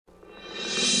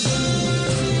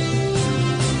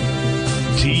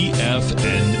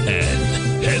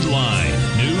TFNN. Headline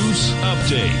News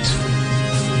Update.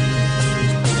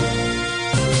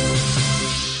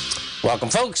 Welcome,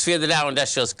 folks. We had the Dow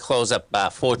Industrials close up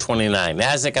 429.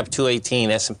 Nasdaq up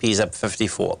 218. S&P's up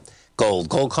 54.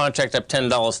 Gold contract up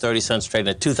 $10.30, trading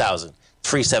at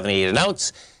 $2,378 an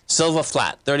ounce. Silver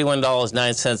flat,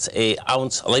 $31.09 a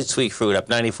ounce. Light sweet crude up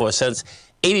 94 cents,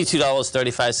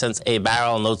 $82.35 a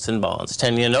barrel. Notes and bonds.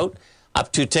 10-year note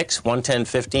up 2 ticks,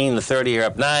 110.15. The 30-year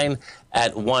up 9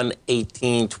 at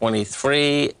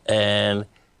 118.23. And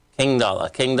King dollar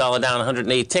down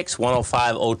 108 ticks,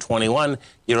 105.021.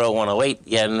 Euro 108.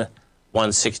 Yen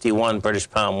 161. British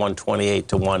pound 128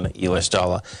 to 1 U.S.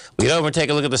 dollar. We get over and take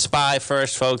a look at the SPY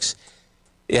first, folks.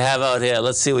 You have out here,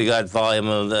 let's see, we got volume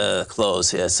of the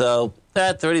close here. So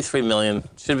that 33 million,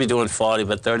 should be doing 40,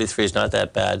 but 33 is not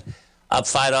that bad. Up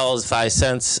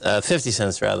 $5.05, 50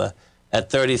 cents rather, at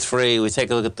 33. We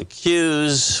take a look at the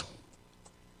Qs.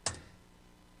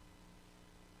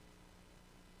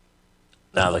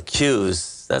 Now the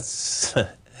Qs, that's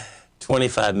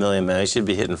 25 million, man. You should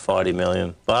be hitting 40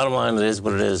 million. Bottom line, it is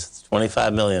what it is. It's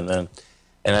 25 million, man.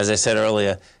 And as I said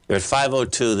earlier, you're at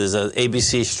 502. There's an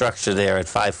ABC structure there at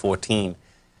 514.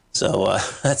 So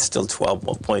that's still 12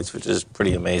 more points, which is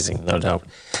pretty amazing, no doubt.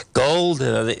 Gold,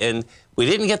 and we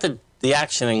didn't get the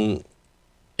action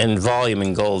in volume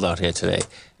in gold out here today.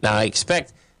 Now, I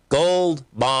expect gold,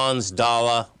 bonds,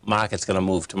 dollar, market's going to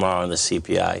move tomorrow in the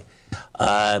CPI.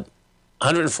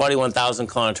 141,000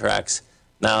 contracts.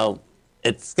 Now,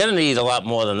 it's going to need a lot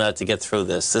more than that to get through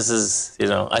this. This is, you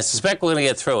know, I suspect we're going to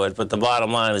get through it, but the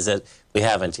bottom line is that we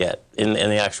haven't yet in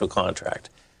the actual contract.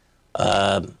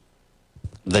 The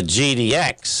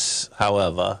GDX,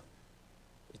 however,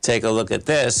 take a look at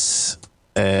this,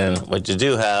 and what you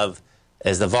do have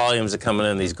is the volumes are coming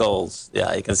in these golds.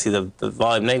 Yeah, you can see the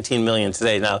volume, 19 million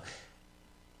today. Now,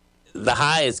 the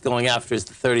high it's going after is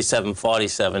the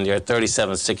 37.47. You're at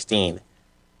 37.16.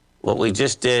 What we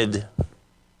just did,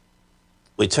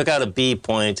 we took out a B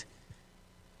point,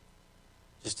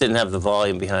 just didn't have the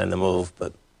volume behind the move,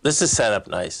 but this is set up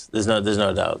nice. There's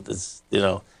no doubt. This, you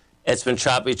know, it's been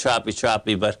choppy,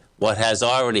 but what has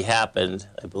already happened,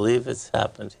 I believe it's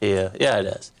happened here. Yeah, it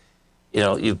has. You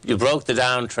know, you broke the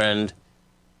downtrend,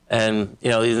 and, you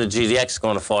know, even the GDX is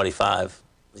going to 45.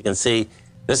 You can see,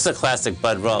 this is a classic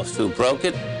Bud Roast, who broke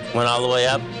it, went all the way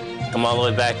up, come all the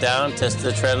way back down, tested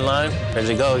the trend line, ready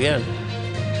to go again.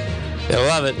 You'll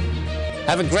love it.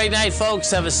 Have a great night,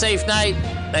 folks. Have a safe night.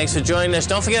 Thanks for joining us.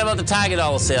 Don't forget about the Target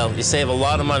Dollar Sale. You save a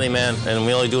lot of money, man, and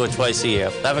we only do it twice a year.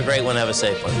 Have a great one. Have a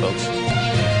safe one, folks.